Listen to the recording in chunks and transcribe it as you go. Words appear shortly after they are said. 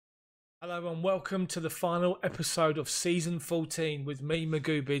Hello and welcome to the final episode of Season 14 with me,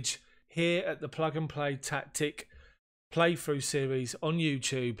 Magoobage, here at the Plug and Play Tactic playthrough series on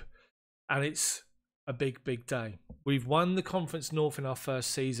YouTube. And it's a big day. We've won the Conference North in our first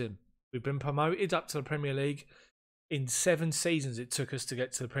season. We've been promoted up to the Premier League. In 7 seasons it took us to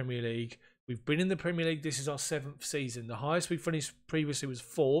get to the Premier League. We've been in the Premier League. This is our 7th season. The highest we finished previously was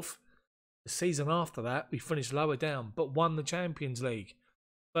 4th. The season after that we finished lower down but won the Champions League.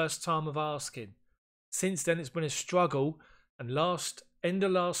 First time of asking. Since then, it's been a struggle. And end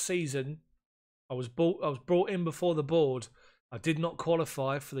of last season, I was brought in before the board. I did not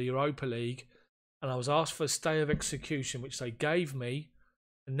qualify for the Europa League, and I was asked for a stay of execution, which they gave me.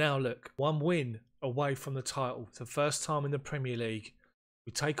 And now look, 1 win away from the title. It's the first time in the Premier League.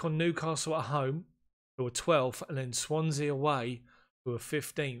 We take on Newcastle at home, who are 12th, and then Swansea away, who are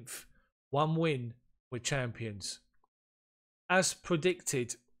 15th. 1 win, we're champions. As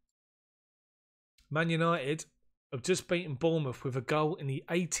predicted, Man United have just beaten Bournemouth with a goal in the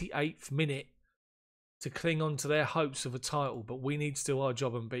 88th minute to cling on to their hopes of a title, but we need to do our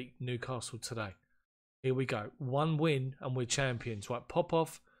job and beat Newcastle today. Here we go. 1 win and we're champions. Right,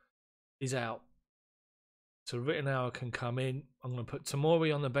 Popov is out. So Rittenauer can come in. I'm going to put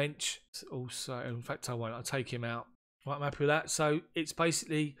Tomori on the bench. Also, in fact, I won't. I'll take him out. Right, I'm happy with that. So it's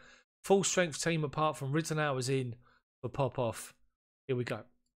basically full strength team apart from Rittenauer's in for Popov. Here we go.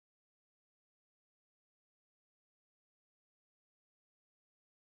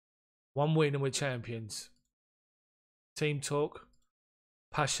 One win and we're champions. Team talk.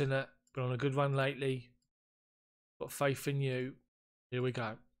 Passionate. Been on a good run lately. Got faith in you. Here we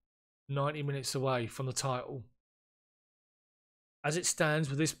go. 90 minutes away from the title. As it stands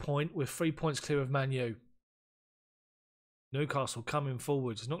with this point, we're 3 points clear of Man U. Newcastle coming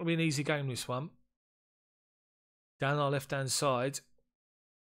forward. It's not going to be an easy game, this one. Down our left-hand side.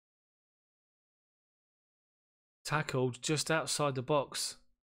 Tackled just outside the box.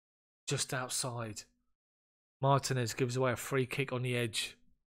 Just outside. Martinez gives away a free kick on the edge.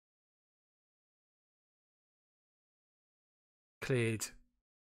 Cleared.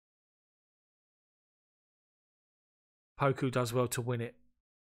 Poku does well to win it.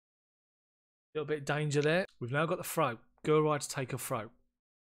 Little bit of danger there. We've now got the throw. Gurai to take a throw.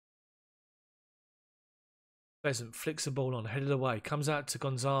 Pheasant flicks the ball on, headed away, comes out to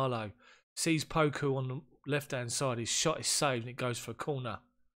Gonzalo, sees Poku on the left hand side, his shot is saved and it goes for a corner.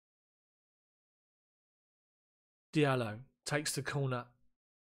 Diallo takes the corner,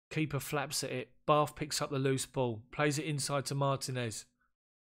 keeper flaps at it, Bath picks up the loose ball, plays it inside to Martinez,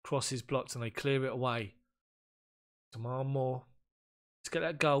 crosses blocked and they clear it away. Tomorrow more. Let's get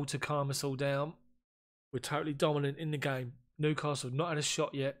that goal to calm us all down. We're totally dominant in the game. Newcastle have not had a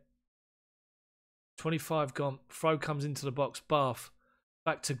shot yet. 25 gone. Throw comes into the box. Bath.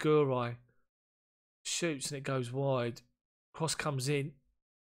 Back to Gurai. Shoots and it goes wide. Cross comes in.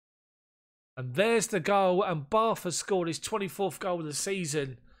 And there's the goal. And Bath has scored his 24th goal of the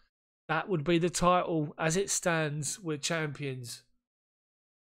season. That would be the title. As it stands, we're champions.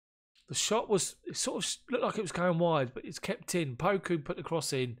 The shot was, it sort of looked like it was going wide, but it's kept in. Poku put the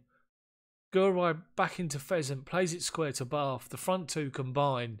cross in. Gurai back into Pheasant. Plays it square to Bath. The front two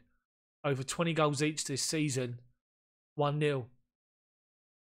combine. Over 20 goals each this season. 1-0.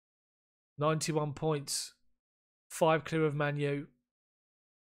 91 points. 5 clear of Man U.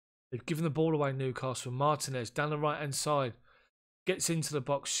 They've given the ball away, Newcastle. Martinez down the right-hand side. Gets into the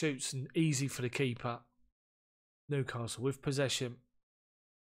box, shoots, and easy for the keeper. Newcastle with possession.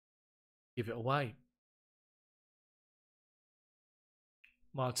 Give it away.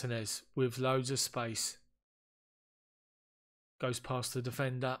 Martinez with loads of space. Goes past the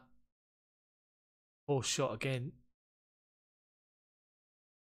defender. Poor shot again.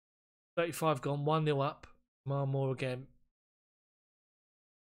 35 gone, 1-0 up. Marmore again.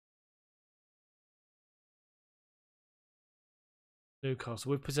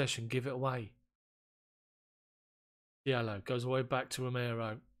 Newcastle with possession, give it away. Diallo goes away back to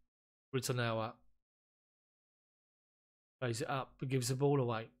Romero. Rittenauer. Plays it up, but gives the ball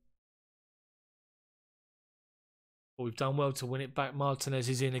away. But we've done well to win it back. Martinez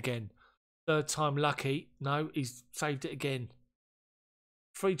is in again. Third time lucky. No, he's saved it again.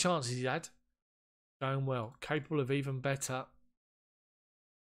 3 chances he had. Going well. Capable of even better.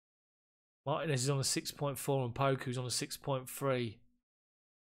 Martinez is on a 6.4 and Poku's on a 6.3.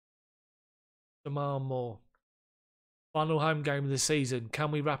 Jamal Moore. Final home game of the season. Can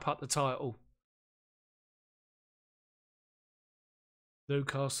we wrap up the title?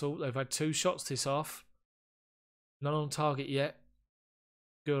 Newcastle, they've had 2 shots this half. None on target yet.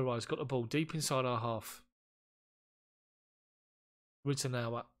 Gurai's got the ball deep inside our half.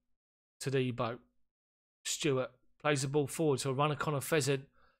 Rittenauer Tadibo. Stewart plays the ball forward to a runner, Connor Pheasant.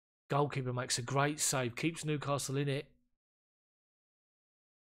 Goalkeeper makes a great save, keeps Newcastle in it.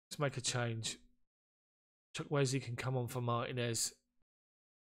 Let's make a change. Chuck Wesley can come on for Martinez.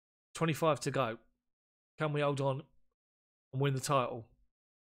 25 to go. Can we hold on and win the title?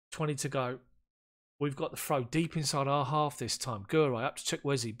 20 to go. We've got the throw deep inside our half this time. Gurai up to Chuck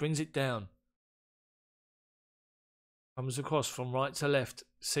Wesley, brings it down. Comes across from right to left.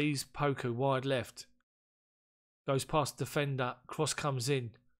 Sees Poku wide left. Goes past the defender. Cross comes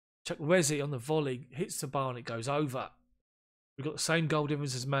in. Chuck Wesley on the volley. Hits the bar and it goes over. We've got the same goal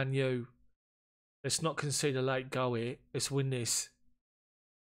difference as Man U. Let's not concede a late goal here. Let's win this.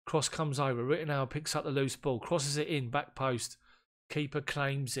 Cross comes over. Rittenauer picks up the loose ball. Crosses it in. Back post. Keeper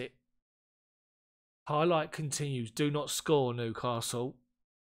claims it. Highlight continues. Do not score, Newcastle.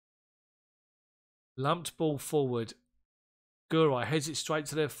 Lumped ball forward. Gurai heads it straight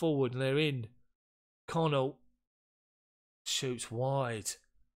to their forward and they're in. Connell shoots wide.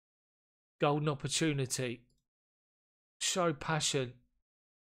 Golden opportunity. Show passion.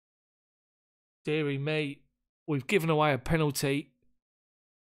 Deary me. We've given away a penalty.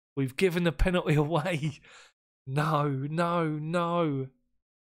 We've given the penalty away. No, no, no.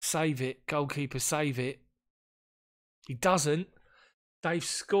 Save it. Goalkeeper, save it. He doesn't. They've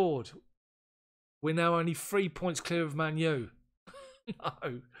scored. We're now only 3 points clear of Man U.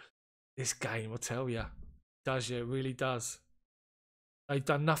 No. This game, I'll tell you. Does you? It really does. They've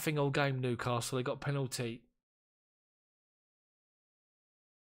done nothing all game, Newcastle. They got penalty.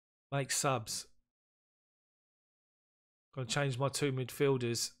 Make subs. Going to change my two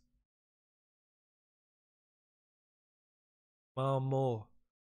midfielders. More.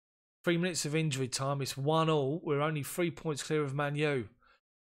 3 minutes of injury time. It's 1-1. We're only 3 points clear of Man U.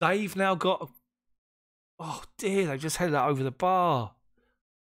 They've now got... Oh dear, they just headed that over the bar.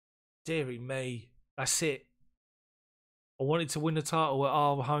 Deary me. That's it. I wanted to win the title at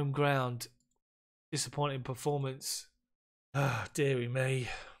our home ground. Disappointing performance. Ah, deary me.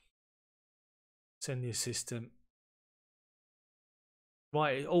 Send the assistant.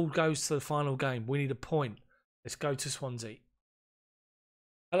 Right, it all goes to the final game. We need a point. Let's go to Swansea.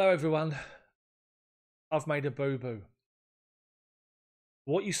 Hello everyone. I've made a boo-boo.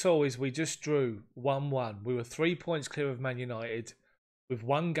 What you saw is we just drew 1-1. We were 3 points clear of Man United with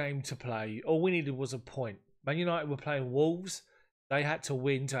one game to play. All we needed was a point. Man United were playing Wolves. They had to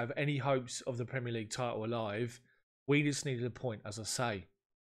win to have any hopes of the Premier League title alive. We just needed a point, as I say.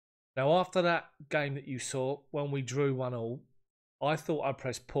 Now, after that game that you saw, when we drew 1-1, I thought I'd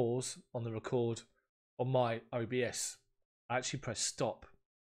press pause on the record on my OBS. I actually pressed stop.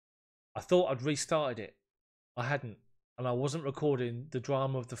 I thought I'd restarted it. I hadn't. And I wasn't recording the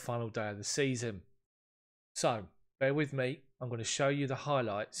drama of the final day of the season. So, bear with me. I'm going to show you the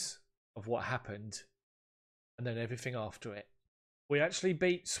highlights of what happened and then everything after it. We actually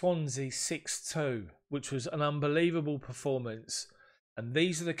beat Swansea 6-2, which was an unbelievable performance. And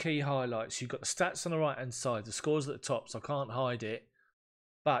these are the key highlights. You've got the stats on the right-hand side, the scores at the top, so I can't hide it.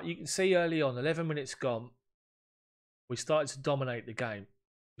 But you can see early on, 11 minutes gone, we started to dominate the game.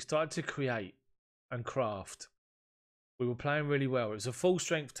 We started to create and craft. We were playing really well. It was a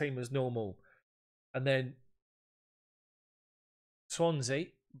full-strength team as normal. And then Swansea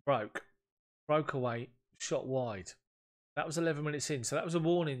broke away, shot wide. That was 11 minutes in, so that was a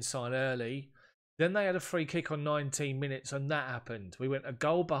warning sign early. Then they had a free kick on 19 minutes, and that happened. We went a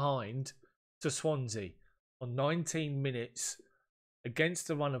goal behind to Swansea on 19 minutes against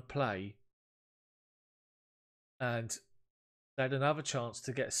the run of play. And they had another chance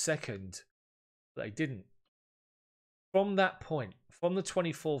to get second, but they didn't. From that point, from the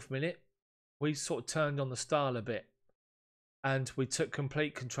 24th minute, we sort of turned on the style a bit. And we took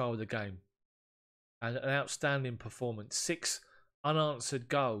complete control of the game. And an outstanding performance. 6 unanswered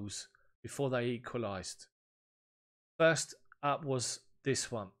goals before they equalised. First up was this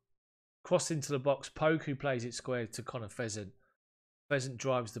one. Cross into the box. Poku plays it square to Connor Pheasant. Pheasant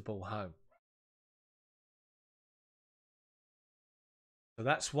drives the ball home. So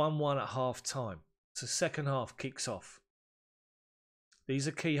that's 1-1 at half time. So second half kicks off. These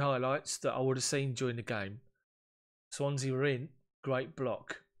are key highlights that I would have seen during the game. Swansea were in. Great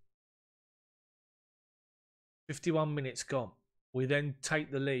block. 51 minutes gone. We then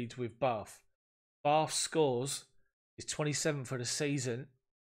take the lead with Bath. Bath scores his 27th for the season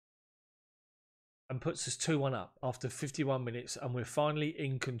and puts us 2-1 up after 51 minutes, and we're finally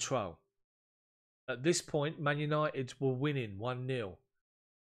in control. At this point, Man United were winning 1-0.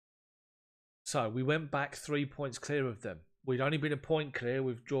 So we went back 3 points clear of them. We'd only been a point clear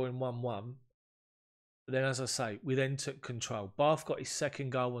with drawing 1-1. But then, as I say, we then took control. Bath got his second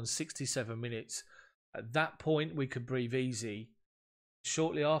goal on 67 minutes. At that point, we could breathe easy.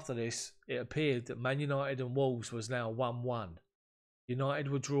 Shortly after this, it appeared that Man United and Wolves was now 1-1.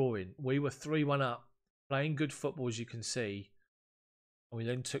 United were drawing. We were 3-1 up, playing good football, as you can see. And we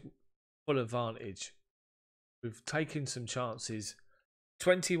then took full advantage. We've taken some chances.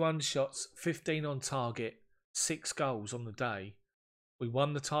 21 shots, 15 on target, 6 goals on the day. We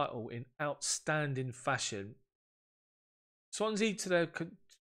won the title in outstanding fashion. Swansea, to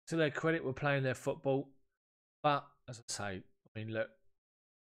their credit, were playing their football. But, as I say, I mean, look,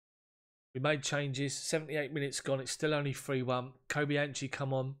 we made changes. 78 minutes gone. It's still only 3-1. Kobe Anchi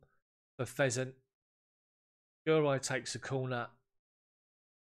come on for Pheasant. Gurai takes a corner.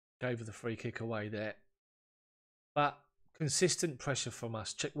 Gave her the free kick away there. But consistent pressure from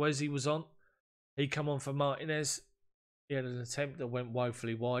us. Chukwueze was on. He come on for Martinez. He had an attempt that went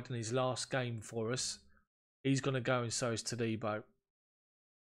woefully wide in his last game for us. He's going to go, and so is Todibo.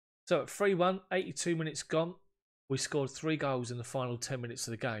 So at 3-1, 82 minutes gone. We scored 3 goals in the final 10 minutes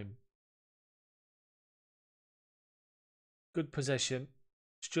of the game. Good possession.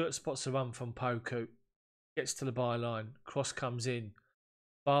 Stewart spots a run from Poku. Gets to the byline. Cross comes in.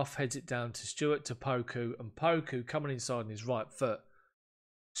 Bath heads it down to Stewart to Poku. And Poku, coming inside on his right foot,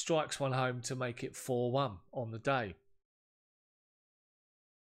 strikes one home to make it 4-1 on the day.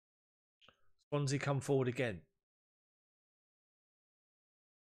 Swansea come forward again.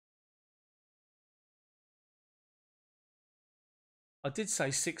 I did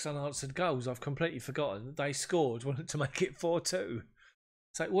say 6 unanswered goals. I've completely forgotten. They scored to make it 4-2.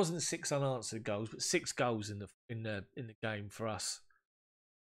 So it wasn't 6 unanswered goals, but 6 goals in the game for us.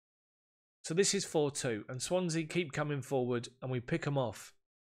 So this is 4-2, and Swansea keep coming forward, and we pick them off.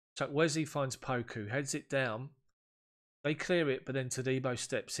 Chukwueze finds Poku, heads it down. They clear it, but then Todibo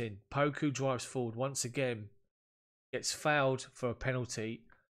steps in. Poku drives forward once again, gets fouled for a penalty,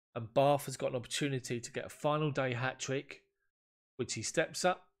 and Bath has got an opportunity to get a final day hat-trick, which he steps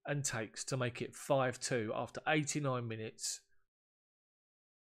up and takes to make it 5-2 after 89 minutes.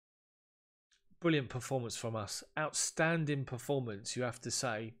 Brilliant performance from us. Outstanding performance, you have to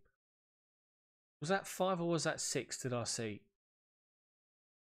say. Was that 5 or was that 6, did I see?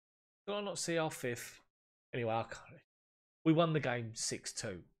 Did I not see our 5th? Anyway, I can't. We won the game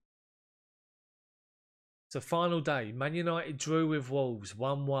 6-2. It's a final day. Man United drew with Wolves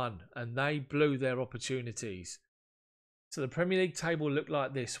 1-1, and they blew their opportunities. So the Premier League table looked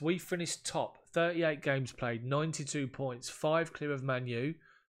like this. We finished top, 38 games played, 92 points, 5 clear of Man U,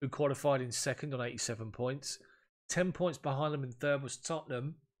 who qualified in second on 87 points. 10 points behind them in third was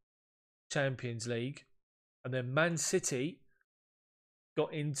Tottenham, Champions League. And then Man City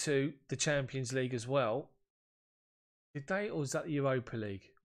got into the Champions League as well. Did they, or was that the Europa League?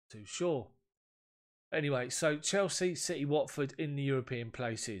 Not too sure. Anyway, so Chelsea, City, Watford in the European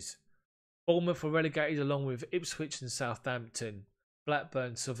places. Bournemouth were relegated along with Ipswich and Southampton.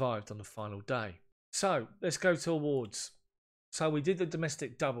 Blackburn survived on the final day. So, let's go to awards. So, we did the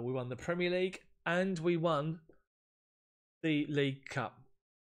domestic double. We won the Premier League and we won the League Cup.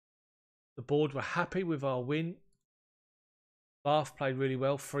 The board were happy with our win. Bath played really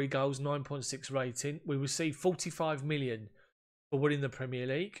well. 3 goals, 9.6 rating. We received 45 million for winning the Premier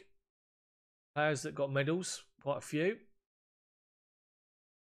League. Players that got medals, quite a few.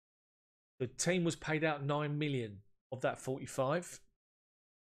 The team was paid out 9 million of that 45.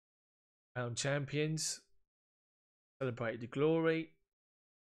 Crowned champions. Celebrated the glory.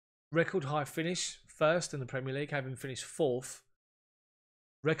 Record high finish. First in the Premier League, having finished 4th.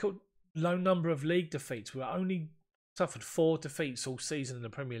 Record low number of league defeats. We only suffered 4 defeats all season in the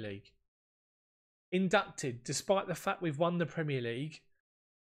Premier League. Inducted, despite the fact we've won the Premier League,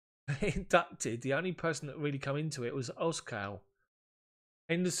 inducted, the only person that really come into it was Oskal.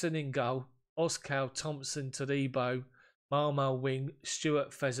 Henderson in goal, Oskal, Thompson, Todibo, Marmal wing,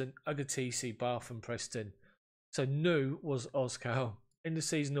 Stewart, Pheasant, Agatisi, Bath and Preston. So new was Oskal. In the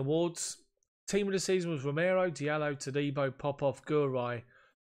season awards, team of the season was Romero, Diallo, Todibo, Popov, Gurai,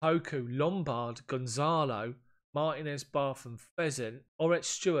 Poku, Lombard, Gonzalo, Martinez, Bath and Pheasant. Orette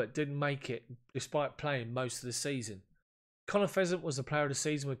Stewart didn't make it despite playing most of the season. Connor Pheasant was the player of the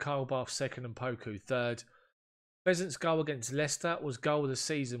season with Kyle Bath second and Poku third. Pheasant's goal against Leicester was goal of the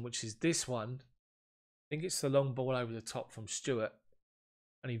season, which is this one. I think it's the long ball over the top from Stewart.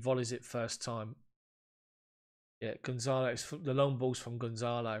 And he volleys it first time. Yeah, Gonzalo, it's the long balls from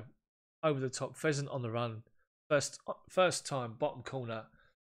Gonzalo. Over the top, Pheasant on the run. First time, bottom corner.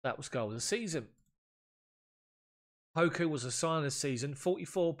 That was goal of the season. Poku was a sign of the season.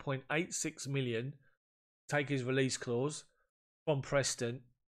 44.86 million. Take his release clause from Preston.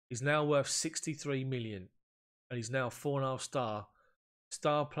 He's now worth 63 million, and he's now 4.5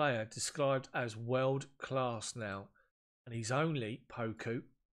 star player, described as world class now. And he's only Poku.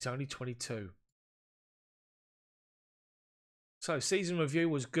 He's only 22. So season review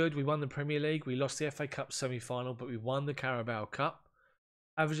was good. We won the Premier League. We lost the FA Cup semi-final, but we won the Carabao Cup.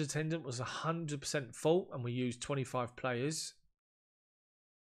 Average attendance was 100% full, and we used 25 players.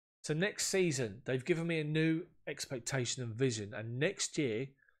 So next season, they've given me a new expectation and vision. And next year,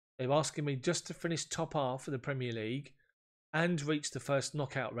 they're asking me just to finish top half of the Premier League and reach the first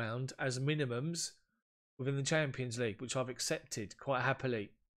knockout round as minimums within the Champions League, which I've accepted quite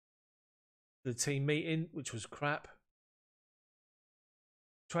happily. The team meeting, which was crap.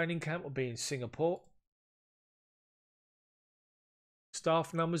 Training camp will be in Singapore.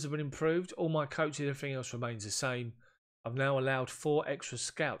 Staff numbers have been improved. All my coaches, everything else remains the same. I've now allowed 4 extra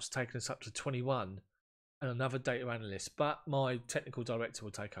scouts, taking us up to 21, and another data analyst. But my technical director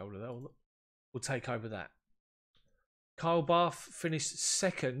will take over that. Will take over that. Kyle Bath finished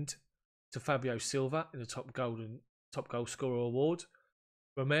second to Fabio Silva in the top goal scorer award.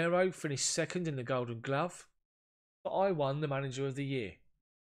 Romero finished second in the Golden Glove, but I won the Manager of the Year.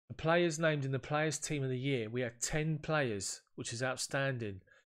 The players named in the Players Team of the Year, we had 10 players, which is outstanding.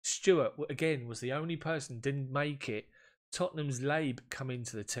 Stewart, again, was the only person who didn't make it. Tottenham's Labe come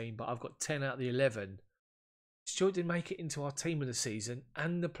into the team, but I've got 10 out of the 11. Stewart didn't make it into our team of the season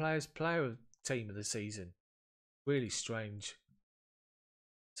and the Players Player Team of the season. Really strange.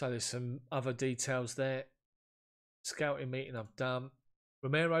 So there's some other details there. Scouting meeting I've done.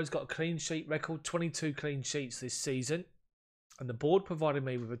 Romero's got a clean sheet record, 22 clean sheets this season. And the board provided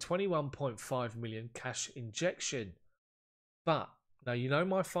me with a 21.5 million cash injection. But, now you know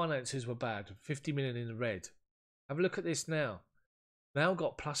my finances were bad, 50 million in the red. Have a look at this now. Now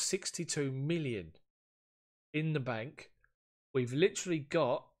got plus 62 million in the bank. We've literally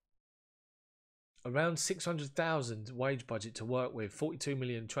got around 600,000 wage budget to work with, 42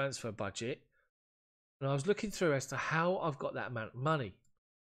 million transfer budget. And I was looking through as to how I've got that amount of money.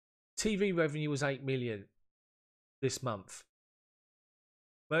 TV revenue was 8 million this month.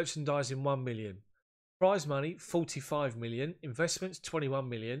 Merchandising 1 million. Prize money 45 million. Investments 21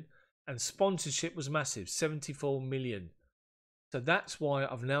 million. And sponsorship was massive, 74 million. So that's why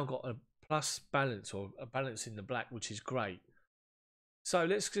I've now got a plus balance, or a balance in the black, which is great. So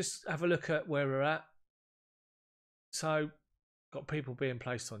let's just have a look at where we're at. So got people being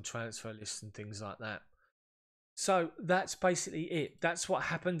placed on transfer lists and things like that. So that's basically it. That's what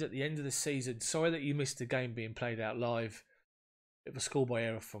happened at the end of the season. Sorry that you missed the game being played out live. Bit of a schoolboy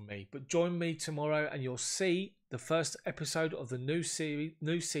error from me. But join me tomorrow and you'll see the first episode of the new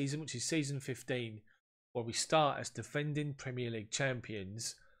season, which is season 15, where we start as defending Premier League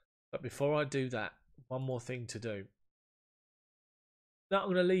champions. But before I do that, one more thing to do. Now I'm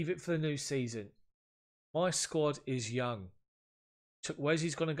going to leave it for the new season. My squad is young. Where's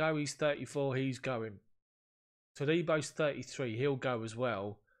he's going to go? He's 34. He's going. Todibo's 33. He'll go as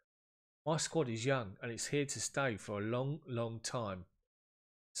well. My squad is young and it's here to stay for a long, long time.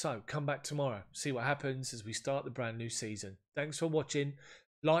 So come back tomorrow. See what happens as we start the brand new season. Thanks for watching.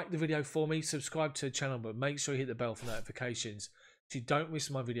 Like the video for me. Subscribe to the channel, but make sure you hit the bell for notifications so you don't miss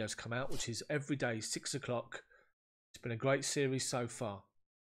my videos come out, which is every day 6 o'clock. It's been a great series so far.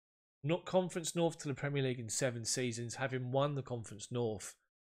 Not Conference North to the Premier League in 7 seasons, having won the Conference North.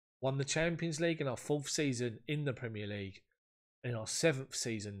 Won the Champions League in our 4th season in the Premier League. And in our 7th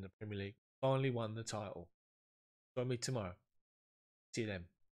season in the Premier League, finally won the title. Join me tomorrow. See you then.